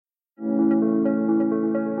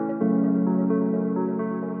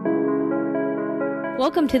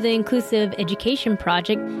Welcome to the Inclusive Education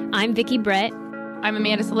Project. I'm Vicki Brett. I'm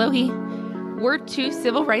Amanda Salohi. We're two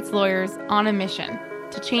civil rights lawyers on a mission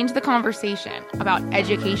to change the conversation about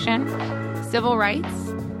education, civil rights,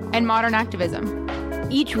 and modern activism.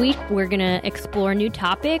 Each week, we're going to explore new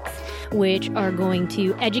topics which are going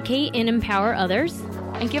to educate and empower others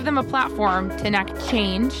and give them a platform to enact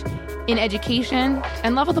change in education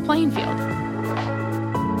and level the playing field.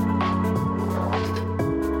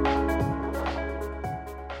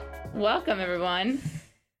 Welcome, everyone.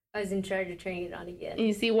 I was in charge of turning it on again.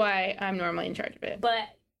 You see why I'm normally in charge of it. But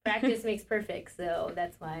practice makes perfect, so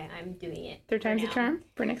that's why I'm doing it. Third time's a charm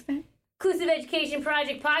for next time. Inclusive Education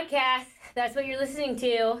Project podcast. That's what you're listening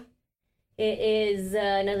to. It is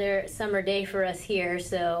another summer day for us here,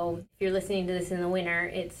 so if you're listening to this in the winter,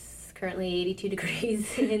 it's currently 82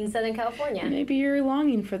 degrees in Southern California. Maybe you're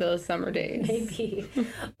longing for those summer days. Maybe.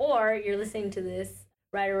 Or you're listening to this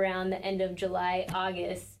right around the end of July,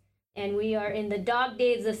 August, and we are in the dog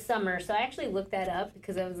days of summer. So I actually looked that up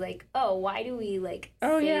because I was like, oh, why do we say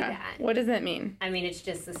that? What does that mean? I mean, it's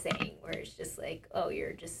just a saying where it's just like, oh,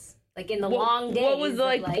 you're just in the long days. What was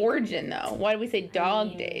the origin though? Why do we say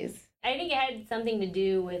dog days? I think it had something to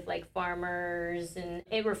do with farmers, and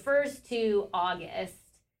it refers to August,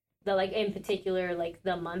 in particular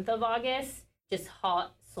the month of August, just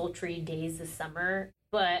hot, sultry days of summer.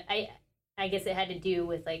 But I guess it had to do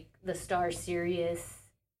with the star Sirius,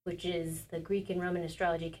 which is the Greek and Roman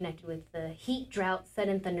astrology connected with the heat, drought,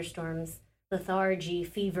 sudden thunderstorms, lethargy,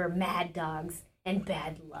 fever, mad dogs, and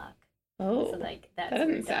bad luck. Oh, so that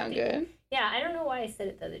doesn't sound good. Yeah, I don't know why I said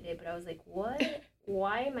it the other day, but I was like, what?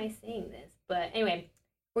 Why am I saying this? But anyway,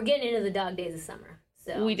 we're getting into the dog days of summer.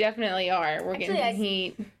 So we definitely are. We're getting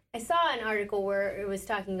heat. I saw an article where it was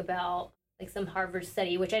talking about some Harvard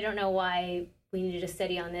study, which I don't know why we needed a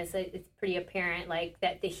study on this. It's pretty apparent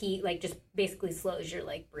that the heat just basically slows your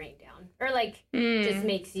brain down, or just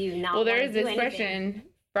makes you not. Well, there is this anything. expression,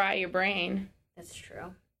 "Fry your brain." That's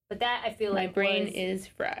true, but that I feel my brain is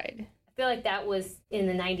fried. I feel like that was in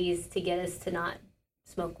the 90s to get us to not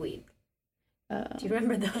smoke weed. Do you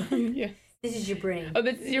remember those? Yeah. This is your brain. Oh,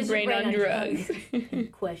 this is your brain on drugs.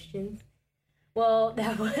 Questions. Well,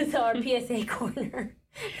 that was our PSA corner.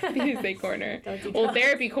 PSA corner. Well,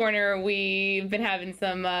 therapy corner, we've been having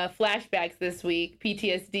some flashbacks this week.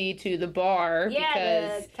 PTSD to the bar.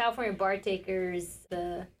 Yeah, the California Bar Takers,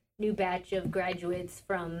 the new batch of graduates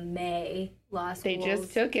from May Law School. They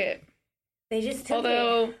just took it.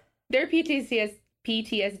 Although their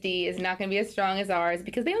PTSD is not going to be as strong as ours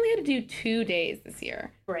because they only had to do 2 days this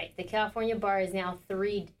year. Right. The California bar is now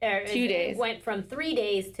 2 days. It went from 3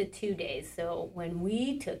 days to 2 days. So when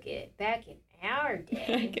we took it back in our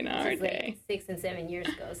day, 6 and 7 years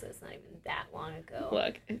ago, so it's not even that long ago.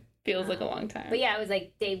 Look, it feels like a long time. But yeah, it was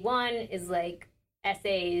day 1 is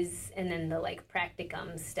essays and then the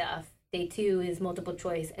practicum stuff. Day 2 is multiple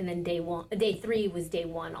choice, and then day 3 was day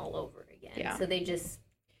 1 all over again. Yeah. So they just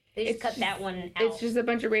cut that one out. It's just a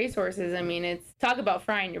bunch of racehorses. I mean, talk about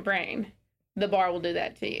frying your brain. The bar will do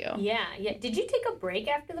that to you. Yeah. Did you take a break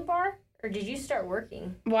after the bar, or did you start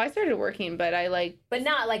working? Well, I started working, but But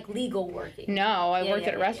not legal working. No, I worked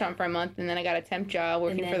at a restaurant for a month, and then I got a temp job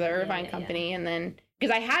working for the Irvine company, and then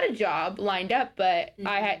because I had a job lined up, but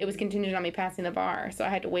it was contingent on me passing the bar, so I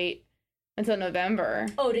had to wait until November.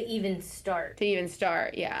 Oh, to even start.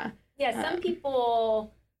 Yeah. Yeah, some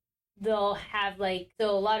people, they'll have so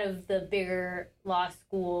a lot of the bigger law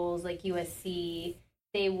schools like USC,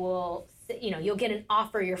 they will, you'll get an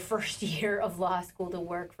offer your first year of law school to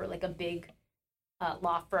work for a big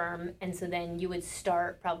law firm, and so then you would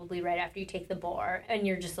start probably right after you take the bar, and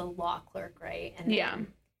you're just a law clerk, right? And yeah.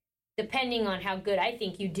 Depending on how good I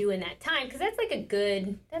think you do in that time, because that's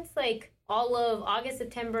that's all of August,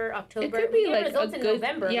 September, October. It could be results in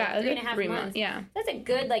November. Yeah, 3.5 months. Yeah, that's a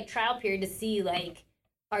good trial period to see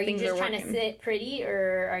are you just trying to sit pretty,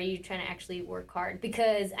 or are you trying to actually work hard?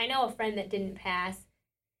 Because I know a friend that didn't pass,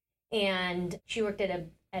 and she worked at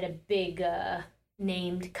a big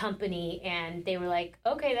named company, and they were like,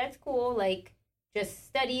 okay, that's cool. Just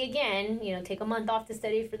study again. Take a month off to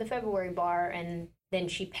study for the February bar, and then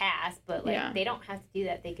she passed. But they don't have to do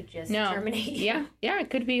that. They could just terminate you. Yeah, it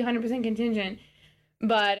could be 100% contingent.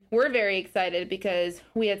 But we're very excited because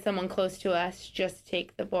we had someone close to us just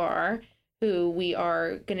take the bar, who we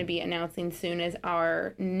are going to be announcing soon as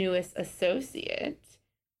our newest associate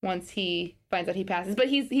once he finds out he passes. But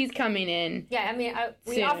he's coming in. Yeah, I mean,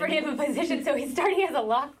 we offered him a position, so he's starting as a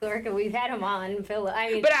law clerk, and we've had him on. I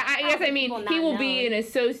mean, but I guess he will be an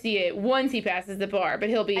associate once he passes the bar, but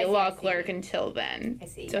he'll be a law clerk until then. I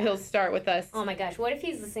see. So he'll start with us. Oh my gosh, what if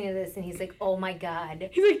he's listening to this and he's like, oh my God.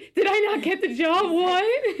 He's like, did I not get the job? What?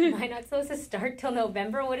 Am I not supposed to start till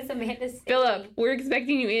November? What is Amanda saying? Philip, we're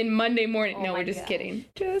expecting you in Monday morning. Oh no, we're just kidding.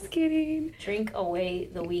 Just kidding. Drink away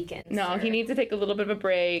the weekend. No, he needs to take a little bit of a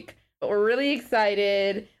break. But we're really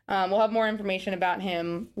excited. We'll have more information about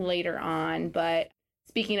him later on. But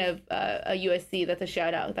speaking of a USC, that's a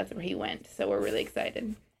shout out. That's where he went. So we're really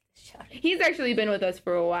excited. He's actually been with us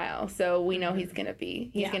for a while, so we know he's gonna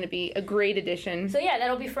be a great addition. So yeah,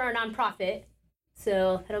 that'll be for our nonprofit.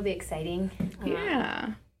 So that'll be exciting.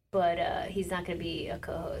 Yeah. But he's not gonna be a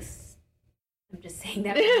co-host. I'm just saying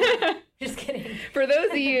that. Just kidding. For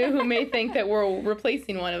those of you who may think that we're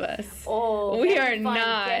replacing one of us, we are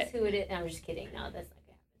not. Guess who it is? I'm just kidding. No, that's not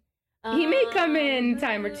gonna happen. He may come in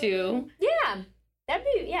time or two. Yeah,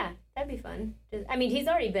 that'd be fun. I mean, he's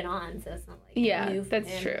already been on, so it's not like new for that's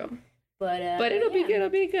him. True. But it'll be good. It'll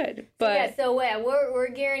be good. But we're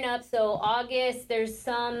gearing up. So August, there's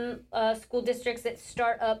some school districts that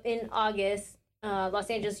start up in August.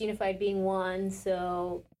 Los Angeles Unified being one.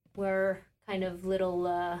 So we're kind of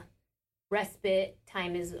little respite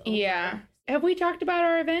time is over. Yeah. Have we talked about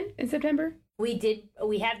our event in September? We did.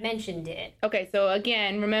 We have mentioned it. Okay. So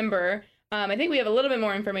again, remember, I think we have a little bit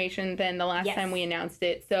more information than the last time we announced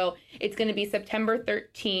it. So it's going to be September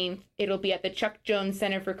 13th. It'll be at the Chuck Jones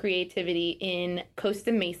Center for Creativity in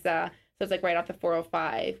Costa Mesa. So it's like right off the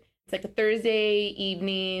 405. It's like a Thursday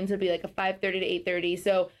evening. So it'll be like a 5:30 to 8:30.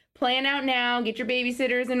 So plan out now. Get your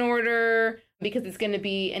babysitters in order because it's going to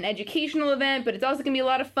be an educational event, but it's also going to be a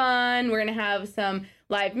lot of fun. We're going to have some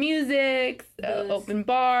live music, open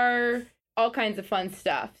bar, all kinds of fun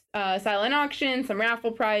stuff. Silent auction, some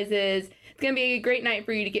raffle prizes. It's going to be a great night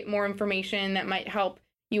for you to get more information that might help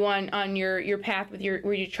you on your path with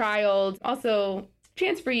your child. Also,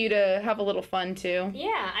 chance for you to have a little fun too.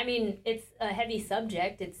 Yeah, I mean, it's a heavy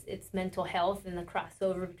subject. It's mental health and the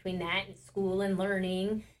crossover between that and school and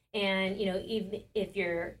learning. And, you know, even if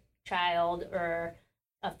your child or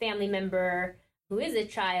a family member who is a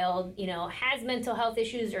child, you know, has mental health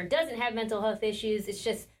issues or doesn't have mental health issues,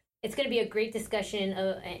 it's going to be a great discussion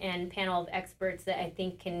and panel of experts that I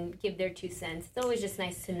think can give their 2 cents. It's always just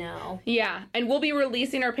nice to know. Yeah, and we'll be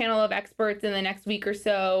releasing our panel of experts in the next week or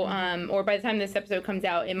so, or by the time this episode comes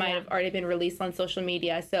out, it might have already been released on social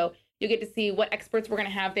media. So you'll get to see what experts we're going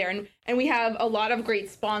to have there. And we have a lot of great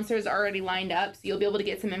sponsors already lined up, so you'll be able to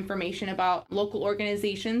get some information about local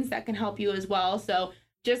organizations that can help you as well. So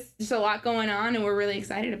just a lot going on, and we're really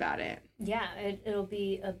excited about it. Yeah, it'll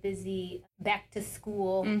be a busy back to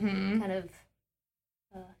school kind of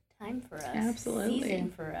time for us. Absolutely.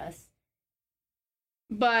 Season for us.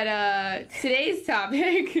 But today's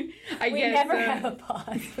topic, we never have a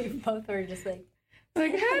pause. We both were just like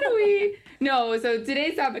how do we? No, so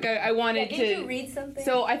today's topic, I wanted to. Did you read something?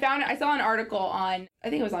 So I saw an article on, I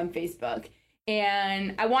think it was on Facebook,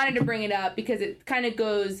 and I wanted to bring it up because it kind of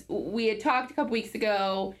goes, we had talked a couple weeks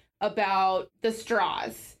ago about the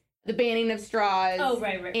straws, the banning of straws. Oh,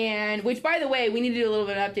 right. And, which, by the way, we need to do a little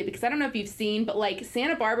bit of an update because I don't know if you've seen, but like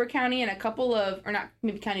Santa Barbara County and a couple of, or not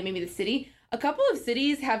maybe county, maybe the city, a couple of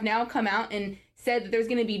cities have now come out and said that there's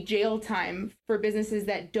going to be jail time for businesses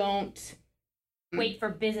that don't. Wait, for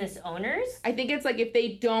business owners? I think it's like if they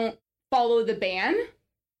don't follow the ban,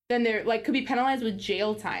 then they're like could be penalized with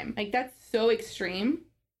jail time. Like that's so extreme.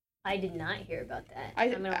 I did not hear about that.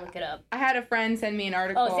 I'm going to look it up. I had a friend send me an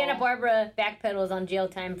article. Oh, Santa Barbara backpedals on jail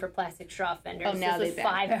time for plastic straw offenders. Oh, now this was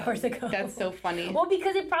 5 hours ago. That's so funny. Well,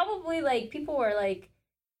 because it probably, like, people were like,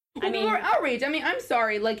 people were outraged. I mean, I'm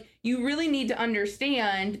sorry. Like, you really need to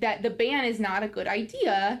understand that the ban is not a good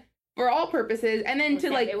idea for all purposes. And then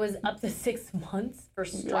to, like... It was up to 6 months for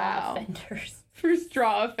straw offenders. For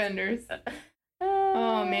straw offenders.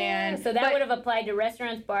 Oh, man. So that would have applied to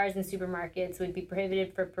restaurants, bars, and supermarkets would be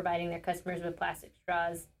prohibited for providing their customers with plastic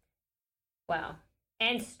straws. Wow.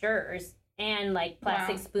 And stirrers. And, like,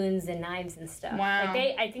 plastic spoons and knives and stuff. Wow.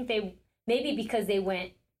 Like, I think they, maybe because they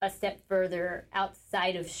went a step further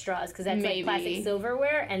outside of straws, because that's, like, plastic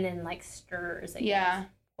silverware and then, like, stirrers, I guess.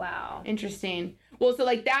 Wow. Interesting. Well, so,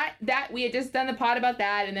 like, that we had just done the pod about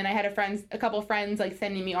that, and then I had a couple of friends, like,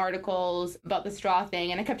 sending me articles about the straw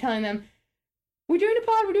thing, and I kept telling them, we're doing a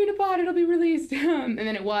pod, it'll be released. And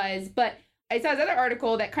then it was. But I saw this other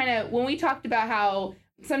article that kind of, when we talked about how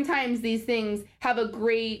sometimes these things have a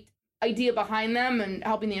great idea behind them and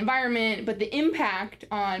helping the environment, but the impact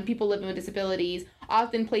on people living with disabilities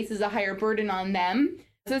often places a higher burden on them.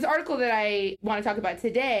 So this article that I want to talk about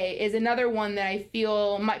today is another one that I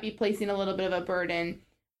feel might be placing a little bit of a burden.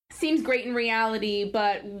 Seems great in reality,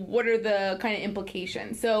 but what are the kind of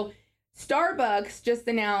implications? So Starbucks just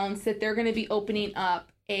announced that they're going to be opening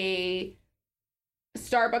up a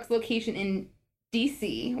Starbucks location in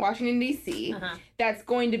DC, Washington, D.C., that's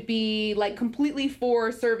going to be like completely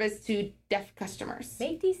for service to deaf customers.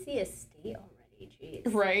 Make D.C. a state already,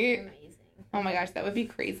 jeez. Right? Amazing. Oh my gosh, that would be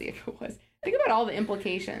crazy if it was. Think about all the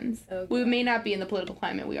implications. We may not be in the political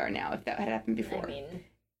climate we are now if that had happened before. I mean,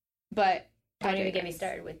 but don't even get me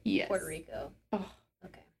started with Puerto Rico. Oh.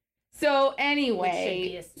 Okay. So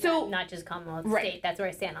anyway, which should be not just Commonwealth state. That's where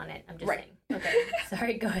I stand on it. I'm just saying. Okay.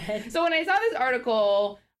 Sorry. Go ahead. So when I saw this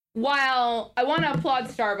article, while I want to applaud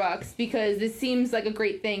Starbucks because this seems like a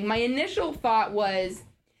great thing, my initial thought was,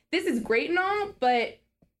 this is great and all, but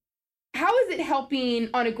how is it helping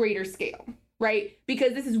on a greater scale, right?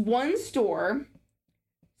 Because this is one store.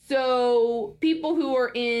 So people who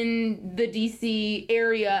are in the DC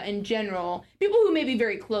area in general, people who may be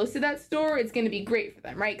very close to that store, it's going to be great for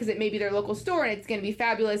them, right? Because it may be their local store and it's going to be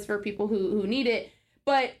fabulous for people who need it.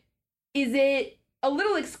 But is it a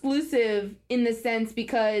little exclusive in the sense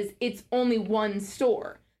because it's only one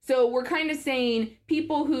store? So we're kind of saying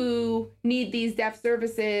people who need these deaf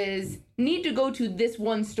services need to go to this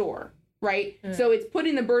one store, right? So it's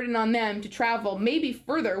putting the burden on them to travel maybe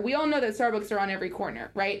further. We all know that Starbucks are on every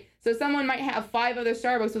corner, right? So someone might have 5 other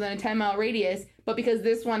Starbucks within a 10-mile radius, but because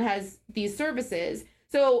this one has these services.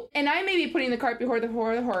 So, and I may be putting the cart before the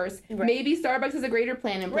horse. Right. Maybe Starbucks has a greater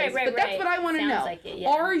plan in place. But that's what I want to know. Like it, yeah.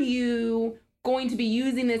 Are you going to be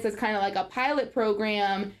using this as kind of like a pilot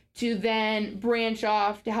program to then branch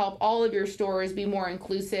off to help all of your stores be more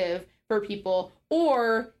inclusive for people?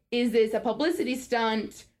 Or is this a publicity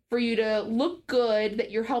stunt for you to look good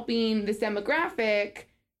that you're helping this demographic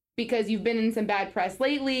because you've been in some bad press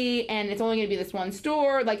lately and it's only going to be this one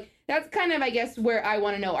store? Like, that's kind of, I guess, where I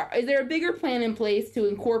want to know. Is there a bigger plan in place to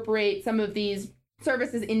incorporate some of these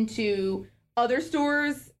services into other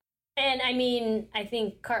stores? And I mean, I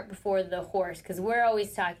think cart before the horse, because we're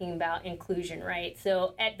always talking about inclusion, right?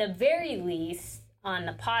 So at the very least, on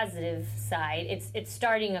the positive side, it's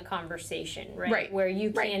starting a conversation, right? Where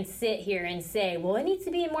you can sit here and say, well, it needs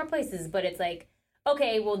to be in more places. But it's like,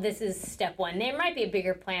 okay, well, this is step one. There might be a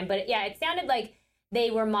bigger plan. But yeah, it sounded like they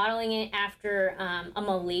were modeling it after a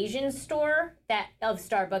Malaysian store of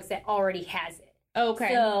Starbucks that already has it.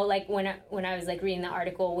 Okay. So like when I was like reading the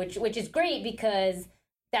article, which is great because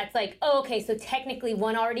that's like, oh, okay, so technically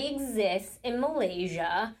one already exists in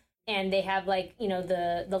Malaysia. And they have, like, you know,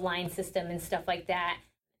 the line system and stuff like that.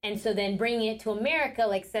 And so then bringing it to America,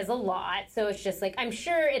 like, says a lot. So it's just, like, I'm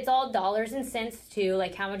sure it's all dollars and cents, too.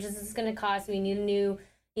 Like, how much is this going to cost? We need a new,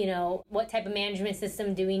 you know, what type of management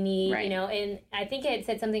system do we need? Right. You know, and I think it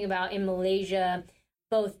said something about in Malaysia,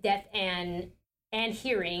 both deaf and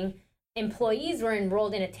hearing employees were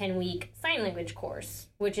enrolled in a 10-week sign language course,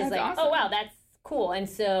 which is like, awesome. Oh, wow, that's cool. And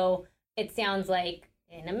so it sounds like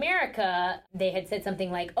in America, they had said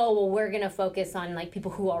something like, oh, well, we're going to focus on, like,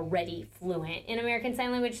 people who are already fluent in American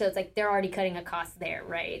Sign Language. So it's like they're already cutting a cost there,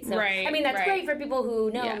 right? So, I mean, that's great for people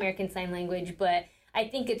who know American Sign Language. But I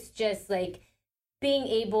think it's just, like, being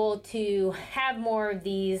able to have more of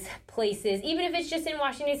these places, even if it's just in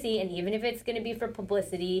Washington, D.C., and even if it's going to be for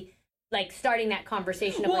publicity, like, starting that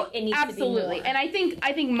conversation of, like, it needs to be more. And I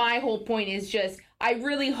think my whole point is just, I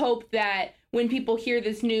really hope that when people hear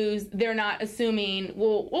this news, they're not assuming,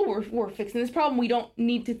 well, we're fixing this problem. We don't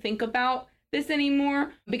need to think about this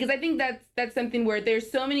anymore. Because I think that's something where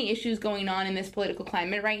there's so many issues going on in this political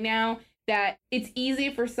climate right now that it's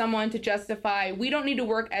easy for someone to justify, we don't need to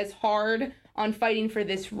work as hard on fighting for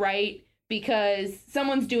this right because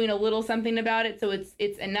someone's doing a little something about it, so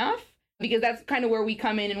it's enough. Because that's kind of where we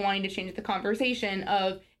come in and wanting to change the conversation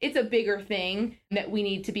of it's a bigger thing that we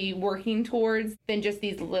need to be working towards than just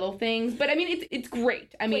these little things. But I mean, it's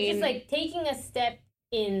great. I mean, it's like taking a step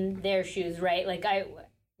in their shoes, right? Like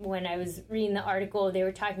when I was reading the article, they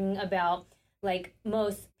were talking about like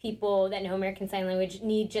most people that know American Sign Language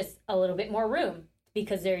need just a little bit more room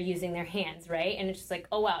because they're using their hands, right? And it's just like,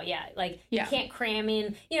 oh, wow, yeah. Like, you can't cram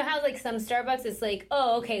in. You know how, like, some Starbucks, it's like,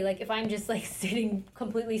 oh, okay, like, if I'm just, like, sitting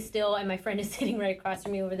completely still and my friend is sitting right across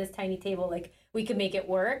from me over this tiny table, like, we could make it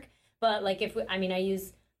work. But, like, I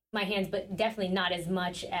use my hands, but definitely not as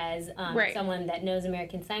much as someone that knows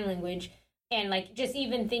American Sign Language. And, like, just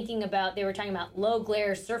even thinking about, they were talking about low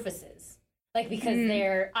glare surfaces. Like, because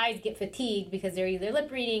their eyes get fatigued because they're either lip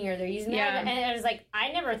reading or they're using their eyes. And I was like,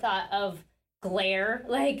 I never thought of glare,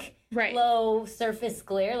 like low surface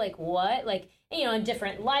glare, like what? Like, you know, in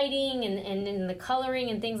different lighting and in the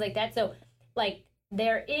coloring and things like that. So, like,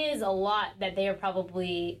 there is a lot that they are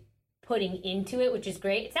probably putting into it, which is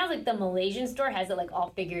great. It sounds like the Malaysian store has it like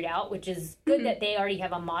all figured out, which is good that they already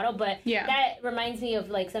have a model. But that reminds me of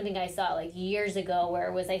like something I saw like years ago where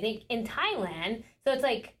it was, I think, in Thailand. So it's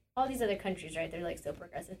like all these other countries, right? They're like so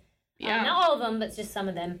progressive. Not all of them, but just some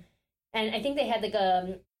of them. And I think they had like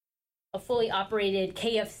a fully operated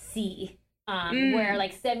KFC where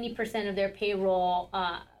like 70% of their payroll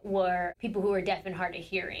were people who were deaf and hard of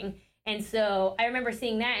hearing. And so I remember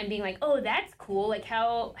seeing that and being like, oh, that's cool. Like,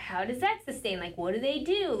 how does that sustain? Like, what do they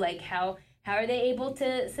do? Like, how are they able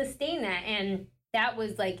to sustain that? And that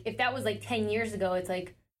was like, if that was like 10 years ago, it's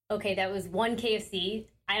like, okay, that was one KFC.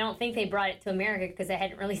 I don't think they brought it to America because I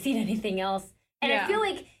hadn't really seen anything else. And I feel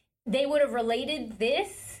like they would have related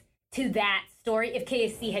this to that story if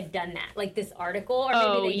KFC had done that, like this article. Or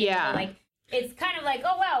maybe they didn't. Like, it's kind of like,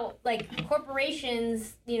 oh, wow, like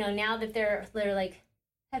corporations, you know, now that they're like,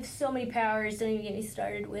 have so many powers. Don't even get me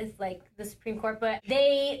started with like the Supreme Court, but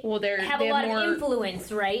they have a lot of influence,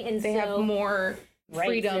 right? And they have more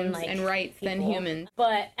freedoms and rights than humans.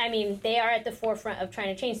 But I mean, they are at the forefront of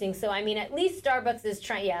trying to change things. So I mean, at least Starbucks is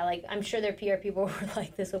trying. Yeah, like I'm sure their PR people were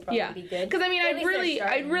like, "This will probably be good." Because I mean,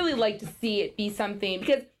 I'd really like to see it be something.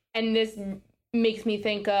 Because and this makes me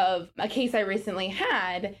think of a case I recently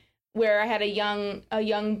had where I had a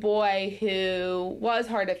young boy who was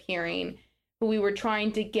hard of hearing. We were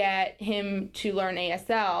trying to get him to learn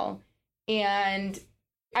ASL. And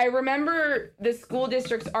I remember the school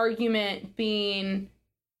district's argument being,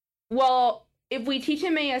 well, if we teach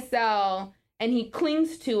him ASL and he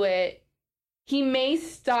clings to it, he may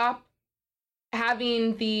stop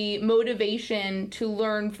having the motivation to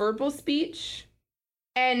learn verbal speech.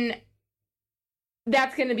 And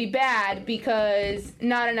that's going to be bad because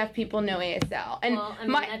not enough people know ASL. And well, I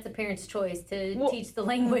mean, that's a parent's choice to teach the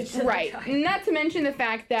language. Right. Not to mention the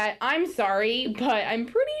fact that, I'm sorry, but I'm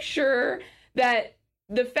pretty sure that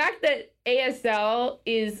the fact that ASL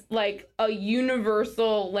is like a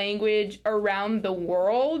universal language around the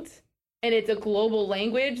world and it's a global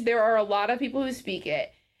language, there are a lot of people who speak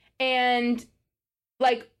it. And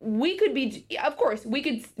like we could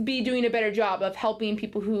be doing a better job of helping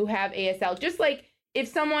people who have ASL. Just like if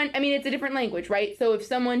someone, I mean, it's a different language, right? So if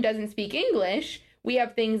someone doesn't speak English, we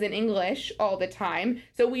have things in English all the time.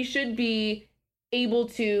 So we should be able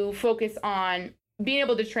to focus on being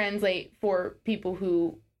able to translate for people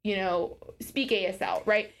who, you know, speak ASL,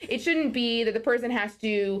 right? It shouldn't be that the person has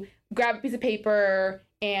to grab a piece of paper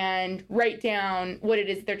and write down what it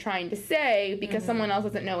is they're trying to say because someone else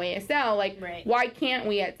doesn't know ASL. Like, why can't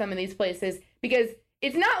we at some of these places? Because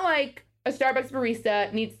it's not like a Starbucks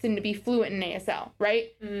barista needs to be fluent in ASL, right?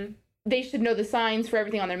 Mm-hmm. They should know the signs for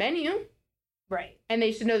everything on their menu. Right. And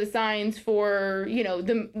they should know the signs for, you know,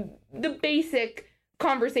 the basic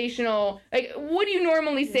conversational, like, what do you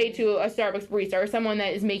normally say to a Starbucks barista or someone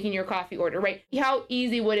that is making your coffee order, right? How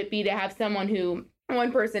easy would it be to have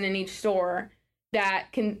one person in each store that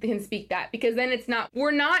can speak that? Because then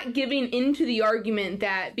we're not giving into the argument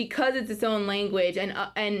that because it's its own language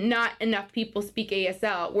and not enough people speak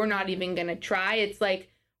ASL, we're not even going to try. It's like,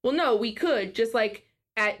 well, no, we could. Just like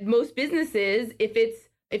at most businesses,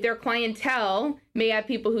 if their clientele may have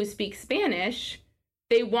people who speak Spanish,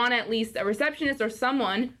 they want at least a receptionist or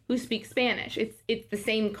someone who speaks Spanish. It's the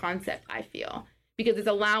same concept, I feel, because it's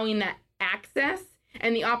allowing that access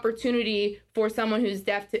and the opportunity for someone who's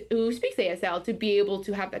deaf who speaks ASL to be able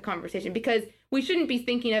to have that conversation. Because we shouldn't be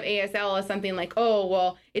thinking of ASL as something like, oh,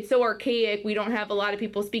 well, it's so archaic, we don't have a lot of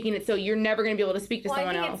people speaking it, so you're never going to be able to speak to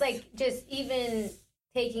someone else. I think it's like just even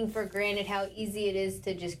taking for granted how easy it is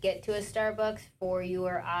to just get to a Starbucks for you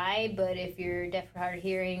or I, but if you're deaf or hard of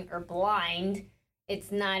hearing or blind,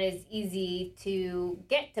 it's not as easy to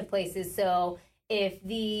get to places. So if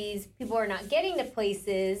these people are not getting to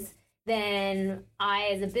places, then I,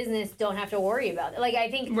 as a business, don't have to worry about it. Like, I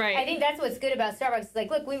think that's what's good about Starbucks. It's like,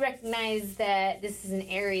 look, we recognize that this is an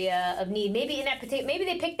area of need. Maybe maybe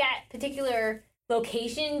they picked that particular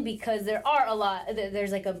location because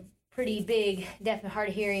there's like a pretty big deaf and hard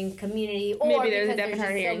of hearing community, or maybe there's a deaf and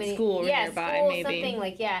hard of hearing school nearby. Maybe something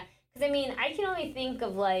like Because I mean, I can only think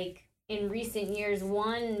of like in recent years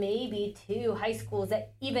 1, maybe 2 high schools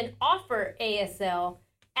that even offer ASL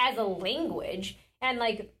as a language. And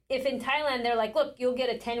like, if in Thailand they're like, look, you'll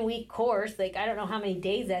get a 10-week course. Like, I don't know how many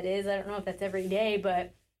days that is. I don't know if that's every day,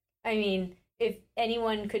 but I mean, if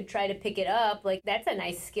anyone could try to pick it up, like, that's a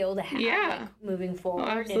nice skill to have, like, moving forward.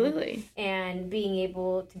 Oh, absolutely. And being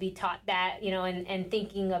able to be taught that, you know, and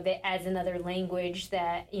thinking of it as another language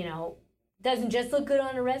that, you know, doesn't just look good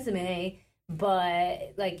on a resume,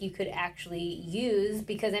 but like you could actually use.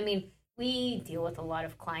 Because I mean, we deal with a lot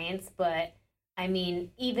of clients, but I mean,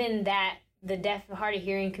 even that, the deaf, hard of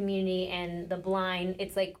hearing community and the blind,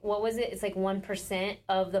 it's like, what was it? It's like 1%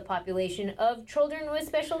 of the population of children with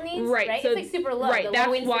special needs. Right. So, it's like super low. Right. That's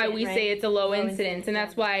low why we right? say it's a low incidence. And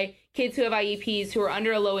that's why kids who have IEPs who are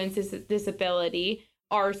under a low disability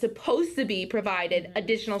are supposed to be provided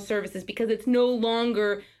additional services, because it's no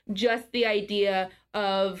longer just the idea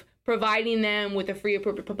of providing them with a free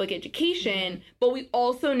appropriate public education, but we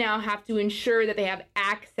also now have to ensure that they have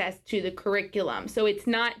access to the curriculum. So it's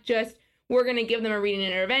not just we're going to give them a reading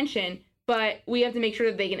intervention, but we have to make sure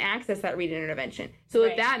that they can access that reading intervention. So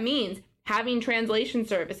if that means having translation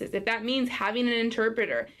services, if that means having an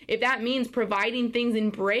interpreter, if that means providing things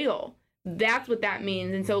in Braille, that's what that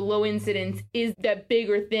means. And so low incidence is the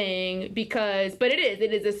bigger thing, because, but it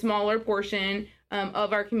is a smaller portion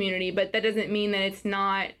of our community, but that doesn't mean that it's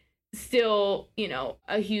not still, you know,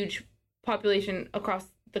 a huge population across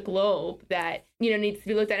the globe that, you know, needs to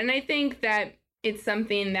be looked at. And I think that it's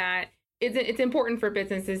something that it's important for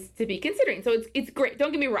businesses to be considering. So it's great.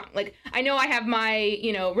 Don't get me wrong. Like, I know I have my,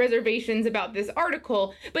 you know, reservations about this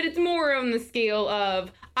article, but it's more on the scale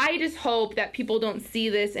of, I just hope that people don't see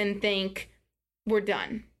this and think we're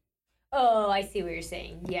done. Oh, I see what you're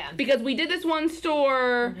saying. Yeah. Because we did this one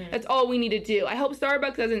store, that's all we need to do. I hope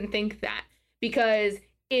Starbucks doesn't think that, because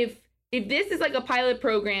if this is like a pilot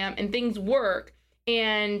program and things work,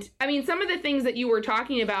 and I mean, some of the things that you were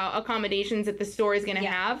talking about, accommodations that the store is going to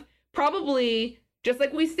have, probably just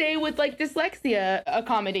like we say with like dyslexia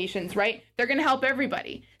accommodations, right? They're going to help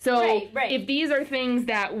everybody. So if these are things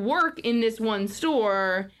that work in this one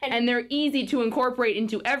store and they're easy to incorporate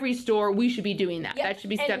into every store, we should be doing that. That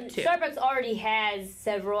should be step 2. Starbucks already has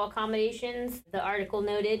several accommodations, the article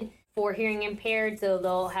noted, for hearing impaired. So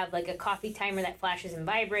they'll have like a coffee timer that flashes and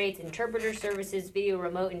vibrates, interpreter services, video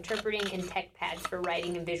remote interpreting, and tech pads for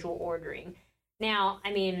writing and visual ordering. Now,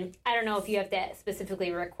 I mean, I don't know if you have to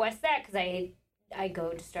specifically request that, because I go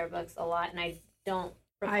to Starbucks a lot and I don't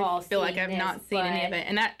recall I feel like I've not seen any of it.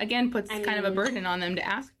 And that, again, puts kind of a burden on them to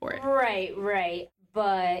ask for it. Right.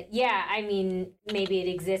 But, yeah, I mean, maybe it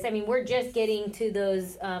exists. I mean, we're just getting to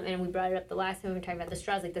those, and we brought it up the last time we were talking about the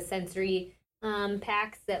straws, like the sensory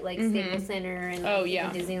packs that, like, Staples Center and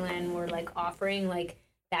Disneyland were, like, offering, like,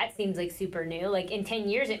 that seems like super new. Like, in 10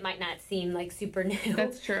 years, it might not seem like super new.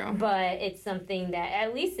 That's true. But it's something that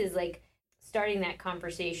at least is, like, starting that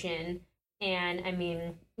conversation. And, I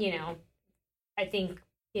mean, you know, I think,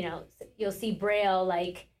 you know, you'll see Braille,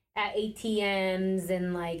 like, at ATMs,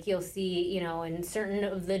 and, like, you'll see, you know, in certain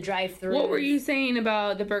of the drive-thrus. What were you saying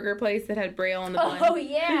about the burger place that had Braille on the bun?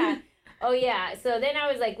 Oh, yeah. So then I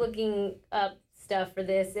was, like, looking up stuff for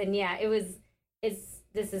this, and, yeah,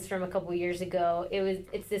 this is from a couple years ago.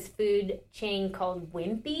 It's this food chain called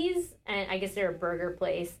Wimpy's, and I guess they're a burger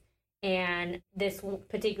place. And this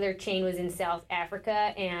particular chain was in South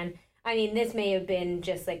Africa. And I mean, this may have been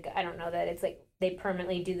just like, I don't know that it's like they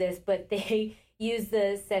permanently do this, but they use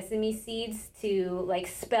the sesame seeds to like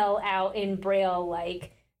spell out in Braille,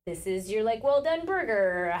 like, this is your like well done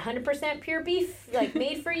burger, 100% pure beef, like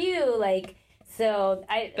made for you. Like, so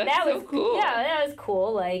that was cool. Yeah, that was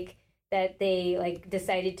cool. Like, that they like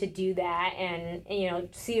decided to do that and you know,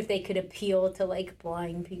 see if they could appeal to like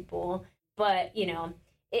blind people. But you know,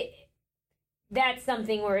 that's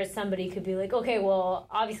something where somebody could be like, okay, well,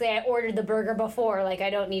 obviously I ordered the burger before, like I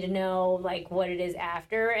don't need to know like what it is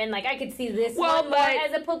after, and like I could see this one more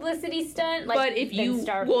as a publicity stunt. Like, but if you,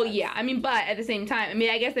 Starbucks. Well, yeah, I mean, but at the same time, I mean,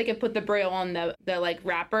 I guess they could put the Braille on the like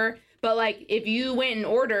wrapper, but like if you went and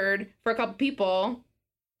ordered for a couple people,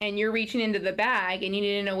 and you're reaching into the bag and you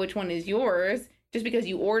need to know which one is yours, just because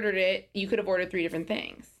you ordered it, you could have ordered 3 different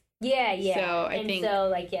things. Yeah. So I think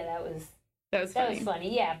that was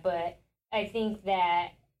funny. Yeah, but I think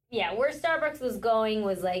that where Starbucks was going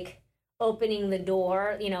was like opening the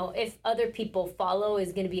door. You know, if other people follow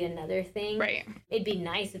is going to be another thing. Right. It'd be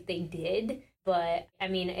nice if they did, but I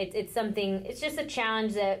mean, it's something. It's just a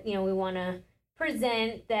challenge that you know we want to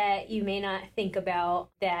present that you may not think about,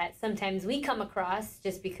 that sometimes we come across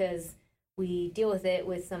just because we deal with it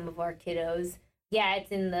with some of our kiddos. Yeah,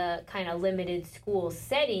 it's in the kind of limited school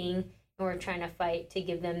setting, and we're trying to fight to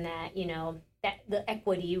give them that, you know, that the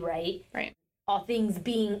equity, right? Right. All things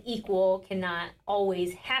being equal cannot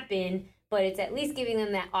always happen, but it's at least giving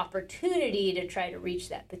them that opportunity to try to reach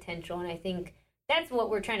that potential. And I think that's what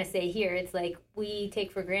we're trying to say here. It's like we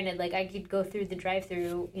take for granted, like I could go through the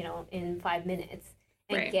drive-through, you know, in 5 minutes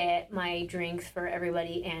and get my drinks for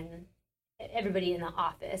everybody and everybody in the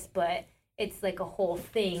office. But it's like a whole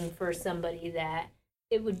thing for somebody that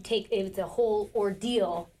it's a whole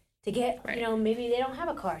ordeal to get, you know, maybe they don't have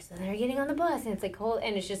a car, so they're getting on the bus, and it's like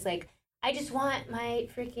and it's just like, I just want my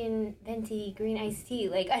freaking venti green iced tea.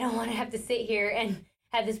 Like, I don't want to have to sit here and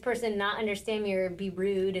have this person not understand me or be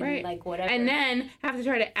rude and like whatever. And then have to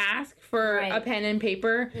try to ask for a pen and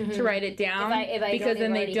paper to write it down if I because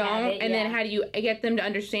then they don't. It, and then how do you get them to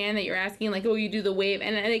understand that you're asking, like, oh, you do the wave?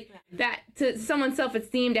 And like that to someone's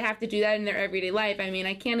self-esteem to have to do that in their everyday life. I mean,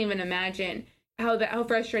 I can't even imagine how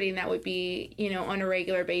frustrating that would be, you know, on a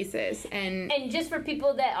regular basis. And just for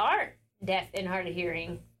people that aren't deaf and hard of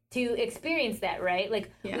hearing to experience that, right?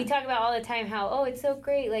 Like we talk about all the time how, oh, it's so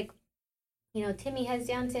great, like, you know, Timmy has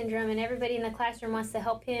Down syndrome and everybody in the classroom wants to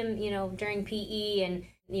help him, you know, during PE and,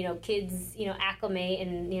 you know, kids, you know, acclimate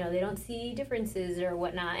and, you know, they don't see differences or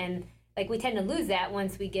whatnot. And like we tend to lose that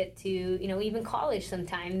once we get to, you know, even college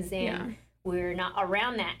sometimes and we're not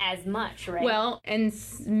around that as much, right? Well, and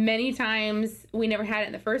many times we never had it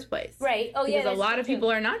in the first place. Right. Oh, because a lot of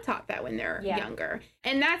people are not taught that when they're younger.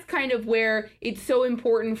 And that's kind of where it's so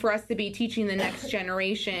important for us to be teaching the next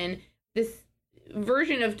generation this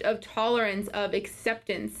version of tolerance, of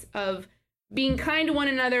acceptance, of being kind to one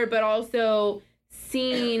another, but also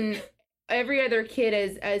seeing every other kid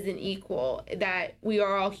as an equal, that we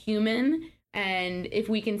are all human. And if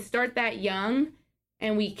we can start that young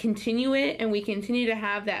and we continue it and we continue to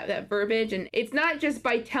have that verbiage, and it's not just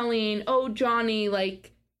by telling, oh, Johnny,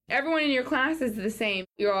 like everyone in your class is the same.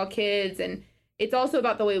 You're all kids. And it's also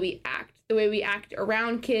about the way we act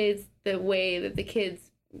around kids, the way that the kids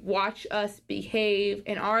watch us behave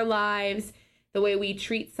in our lives, the way we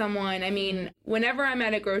treat someone. I mean, whenever I'm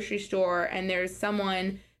at a grocery store and there's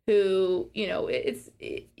someone who, you know,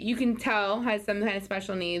 you can tell has some kind of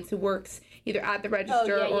special needs, who works either at the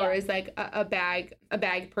register or is like a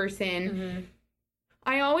bag person,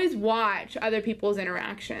 I always watch other people's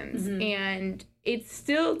interactions. And it's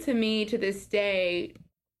still, to me, to this day,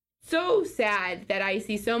 so sad that I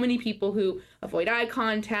see so many people who avoid eye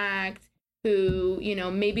contact, who, you know,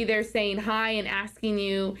 maybe they're saying hi and asking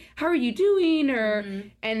you, how are you doing? Or,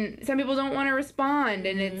 and some people don't want to respond.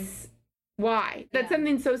 And it's why? That's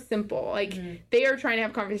something so simple. Like they are trying to have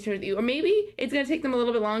a conversation with you, or maybe it's going to take them a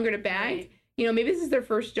little bit longer to bag. Right. You know, maybe this is their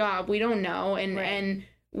first job. We don't know. And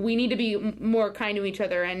we need to be more kind to each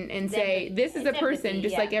other and say, this is a person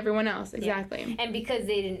just like everyone else. Exactly. Yeah. And because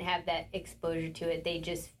they didn't have that exposure to it, they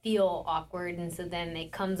just feel awkward. And so then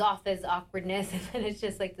it comes off as awkwardness. And then it's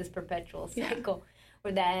just like this perpetual cycle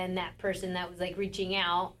where that person that was like reaching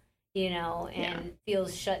out, you know, and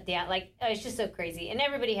feels shut down. Like, it's just so crazy. And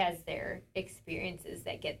everybody has their experiences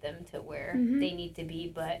that get them to where they need to be.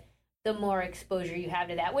 But the more exposure you have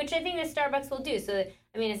to that, which I think that Starbucks will do. So,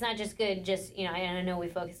 I mean, it's not just good, just, you know, I know we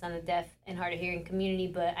focus on the deaf and hard of hearing community,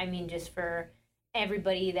 but I mean, just for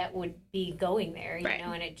everybody that would be going there, you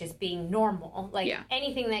know, and it just being normal. Like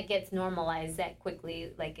anything that gets normalized that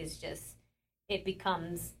quickly, like, is just, it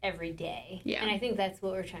becomes every day. Yeah. And I think that's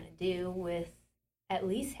what we're trying to do with at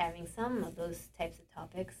least having some of those types of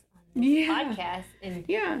topics on this podcast, and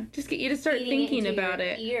just get you to start thinking about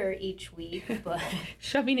it. Ear each week, but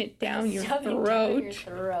shoving it down your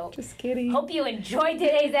throat. Just kidding. Hope you enjoyed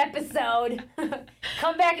today's episode.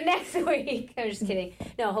 Come back next week. I'm just kidding.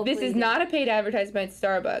 No, hopefully this is not a paid advertisement,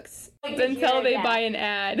 Starbucks, until they buy an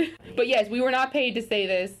ad. But yes, we were not paid to say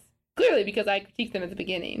this, clearly, because I critiqued them at the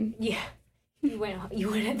beginning. Yeah. You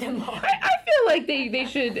went at them hard. I feel like they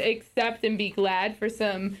should accept and be glad for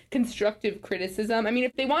some constructive criticism. I mean,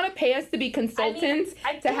 if they want to pay us to be consultants,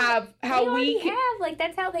 to have how we have, like,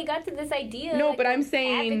 that's how they got to this idea. No, like, but I'm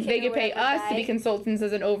saying they could pay us to be consultants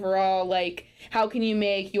as an overall, like, how can you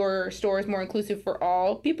make your stores more inclusive for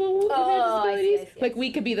all people with disabilities? Yes. Like,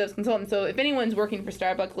 we could be those consultants. So if anyone's working for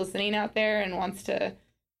Starbucks listening out there and wants to...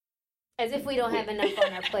 As if we don't have enough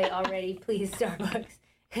on our plate already, please, Starbucks.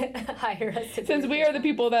 Hire us. Since we are the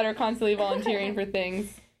people that are constantly volunteering for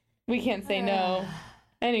things, we can't say no.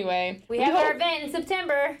 Anyway. We have our event in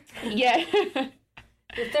September. Yeah. The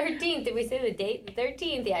 13th. Did we say the date? The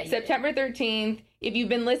 13th. Yeah. September 13th. If you've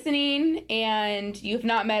been listening and you have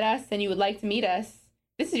not met us and you would like to meet us,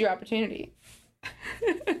 this is your opportunity.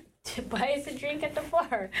 To buy us a drink at the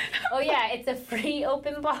bar. Oh, yeah. It's a free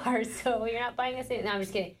open bar, so you're not buying us in. No, I'm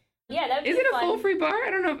just kidding. Yeah, that'd be Is it fun. a full free bar? I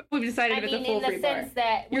don't know if we've decided if it's a full free bar. In the sense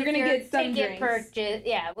that you're going to get some ticket purchase,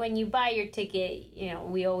 when you buy your ticket, you know,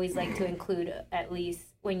 we always like to include at least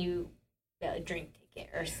when you drink ticket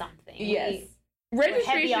or something. Yes. We're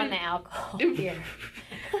heavy on the alcohol here.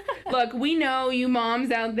 Look, we know you moms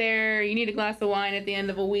out there, you need a glass of wine at the end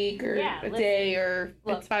of a week or a day, or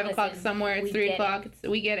it's 5 o'clock somewhere, it's 3 o'clock.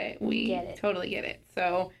 We get it. We totally get it.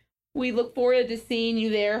 So... we look forward to seeing you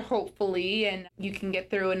there, hopefully, and you can get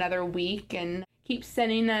through another week. And keep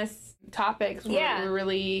sending us topics. We're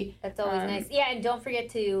really... That's always nice. Yeah, and don't forget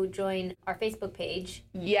to join our Facebook page.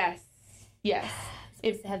 Yes.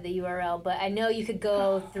 It's to have the URL, but I know you could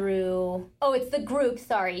go through... Oh, it's the group,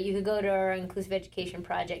 sorry. You could go to our Inclusive Education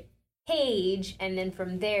Project page, and then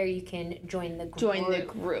from there you can join the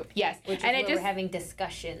group. Yes. Which is where we're having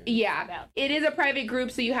discussions about. It is a private group,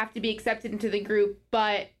 so you have to be accepted into the group,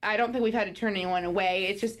 but I don't think we've had to turn anyone away.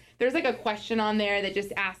 It's just, there's like a question on there that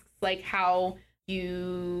just asks like how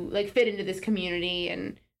you like fit into this community,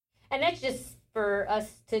 and that's just for us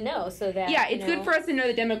to know, so that it's good for us to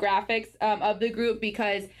know the demographics of the group,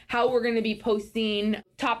 because how we're going to be posting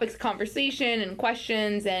topics, conversation, and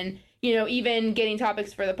questions, and even getting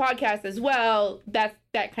topics for the podcast as well, that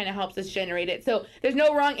kind of helps us generate it. So there's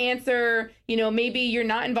no wrong answer. Maybe you're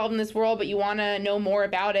not involved in this world, but you want to know more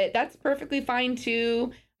about it. That's perfectly fine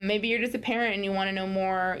too. Maybe you're just a parent and you want to know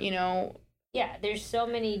more, Yeah, there's so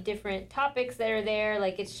many different topics that are there.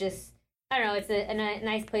 Like, it's just, I don't know, it's a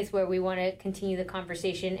nice place where we want to continue the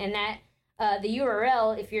conversation. And that the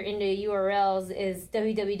URL, if you're into URLs, is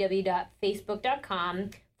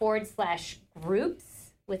www.facebook.com/groups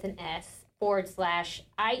with an S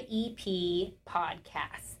 /IEP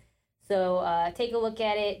podcast. So take a look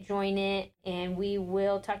at it, join it, and we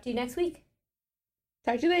will talk to you next week.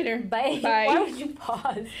 Talk to you later. Bye. Bye. Why would you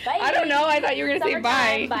pause? Bye. I don't know. I thought you were going to say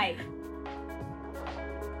bye. Bye.